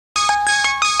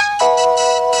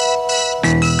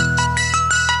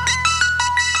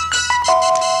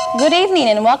Good evening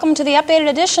and welcome to the updated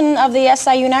edition of the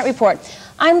SIU Night Report.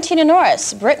 I'm Tina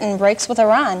Norris. Britain breaks with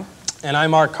Iran. And I'm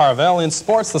Mark Carvel. In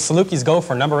sports, the Salukis go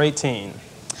for number 18.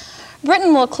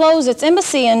 Britain will close its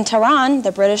embassy in Tehran.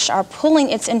 The British are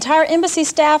pulling its entire embassy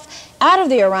staff out of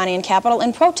the Iranian capital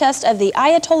in protest of the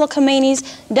Ayatollah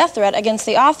Khomeini's death threat against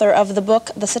the author of the book,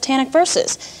 The Satanic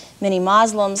Verses. Many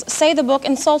Muslims say the book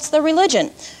insults their religion.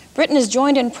 Britain is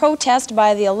joined in protest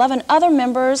by the 11 other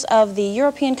members of the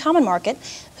European Common Market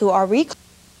who are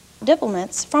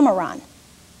diplomats from Iran.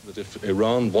 That if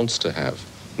Iran wants to have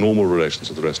normal relations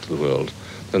with the rest of the world,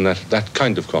 then that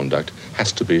kind of conduct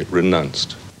has to be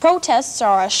renounced. Protests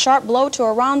are a sharp blow to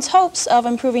Iran's hopes of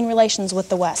improving relations with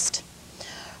the West.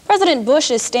 President Bush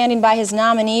is standing by his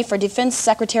nominee for Defense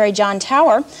Secretary John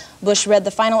Tower. Bush read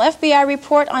the final FBI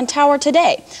report on Tower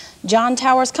today. John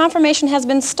Tower's confirmation has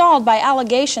been stalled by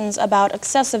allegations about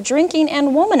excessive drinking and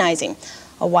womanizing.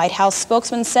 A White House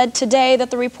spokesman said today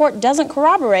that the report doesn't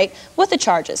corroborate with the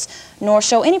charges, nor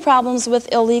show any problems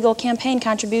with illegal campaign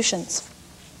contributions.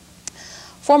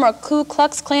 Former Ku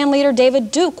Klux Klan leader David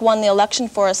Duke won the election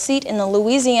for a seat in the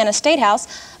Louisiana State House,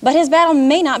 but his battle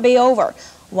may not be over.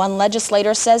 One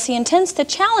legislator says he intends to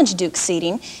challenge Duke's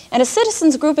seating, and a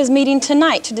citizens group is meeting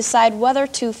tonight to decide whether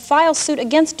to file suit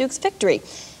against Duke's victory.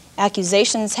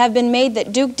 Accusations have been made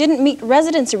that Duke didn't meet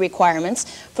residency requirements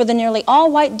for the nearly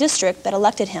all-white district that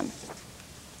elected him.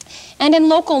 And in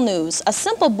local news, a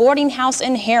simple boarding house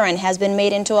in Heron has been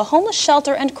made into a homeless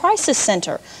shelter and crisis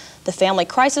center. The Family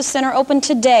Crisis Center opened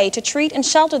today to treat and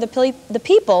shelter the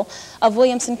people of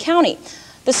Williamson County.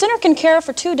 The center can care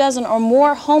for 24 or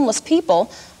more homeless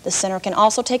people. The center can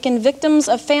also take in victims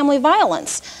of family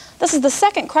violence. This is the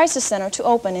second crisis center to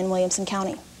open in Williamson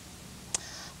County.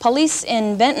 Police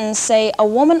in Benton say a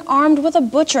woman armed with a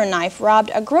butcher knife robbed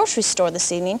a grocery store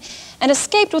this evening and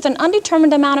escaped with an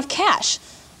undetermined amount of cash.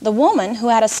 The woman, who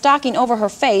had a stocking over her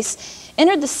face,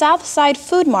 entered the Southside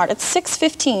Food Mart at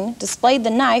 6:15, displayed the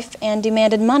knife, and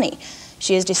demanded money.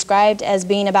 She is described as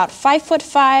being about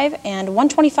 5'5" and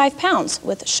 125 pounds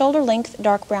with shoulder-length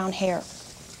dark brown hair.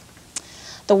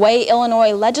 The way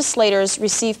Illinois legislators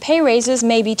receive pay raises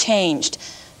may be changed.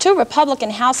 2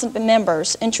 Republican House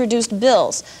members introduced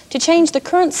bills to change the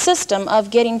current system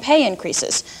of getting pay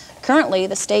increases. Currently,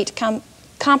 the State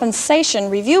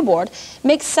Compensation Review Board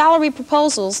makes salary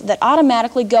proposals that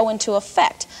automatically go into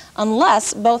effect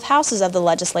unless both houses of the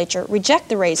legislature reject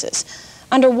the raises.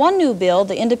 Under one new bill,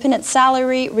 the Independent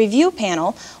Salary Review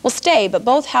Panel will stay, but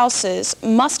both houses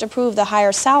must approve the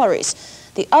higher salaries.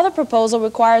 The other proposal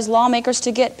requires lawmakers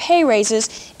to get pay raises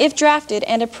if drafted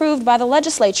and approved by the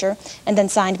legislature and then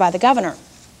signed by the governor.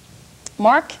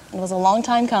 Mark, it was a long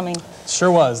time coming.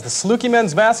 Sure was. The Saluki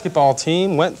men's basketball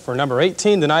team went for number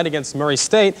 18 tonight against Murray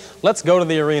State. Let's go to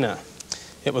the arena.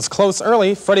 It was close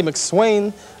early. Freddie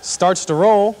McSwain starts to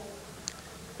roll,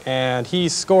 and he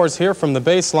scores here from the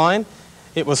baseline.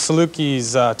 It was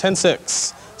Saluki's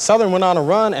 10-6. Southern went on a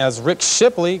run as Rick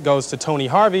Shipley goes to Tony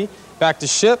Harvey, back to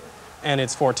Ship, and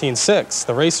it's 14-6.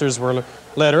 The Racers were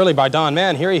led early by Don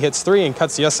Mann. Here he hits 3 and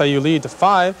cuts the SIU lead to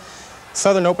 5.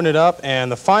 Southern opened it up,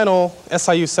 and the final,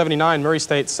 SIU 79, Murray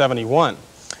State 71.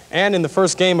 And in the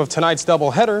first game of tonight's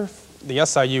doubleheader, the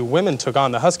SIU women took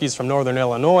on the Huskies from Northern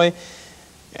Illinois.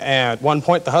 At one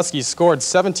point, the Huskies scored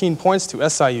 17 points to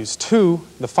SIU's 2.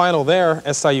 The final there,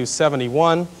 SIU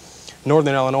 71,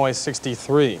 Northern Illinois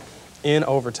 63 in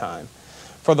overtime.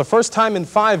 For the first time in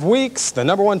 5 weeks, the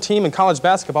number 1 team in college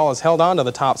basketball has held on to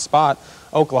the top spot.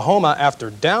 Oklahoma,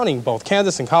 after downing both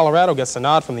Kansas and Colorado, gets a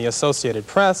nod from the Associated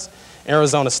Press.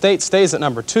 Arizona State stays at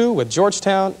number 2 with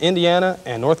Georgetown, Indiana,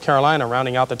 and North Carolina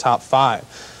rounding out the top 5.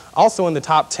 Also in the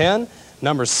top 10,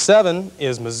 number 7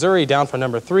 is Missouri down from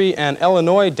number 3, and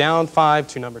Illinois down 5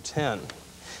 to number 10.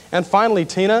 And finally,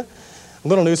 Tina, a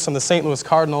little news from the St. Louis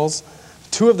Cardinals.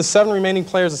 2 of the 7 remaining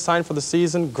players assigned for the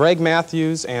season, Greg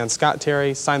Matthews and Scott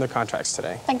Terry, signed their contracts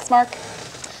today. Thanks, Mark.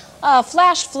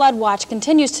 Flash flood watch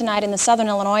continues tonight in the southern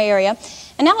Illinois area.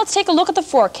 And now let's take a look at the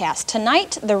forecast.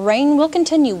 Tonight, the rain will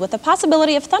continue with the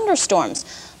possibility of thunderstorms.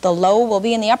 The low will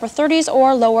be in the upper 30s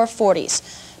or lower 40s.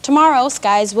 Tomorrow,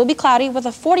 skies will be cloudy with a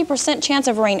 40% chance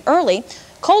of rain early.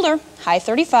 Colder, high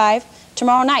 35.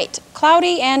 Tomorrow night,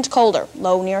 cloudy and colder,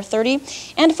 low near 30.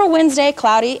 And for Wednesday,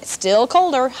 cloudy, still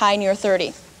colder, high near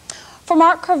 30. For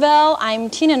Mark Carvel, I'm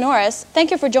Tina Norris.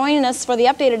 Thank you for joining us for the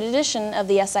updated edition of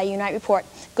the SIU Night Report.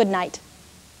 Good night.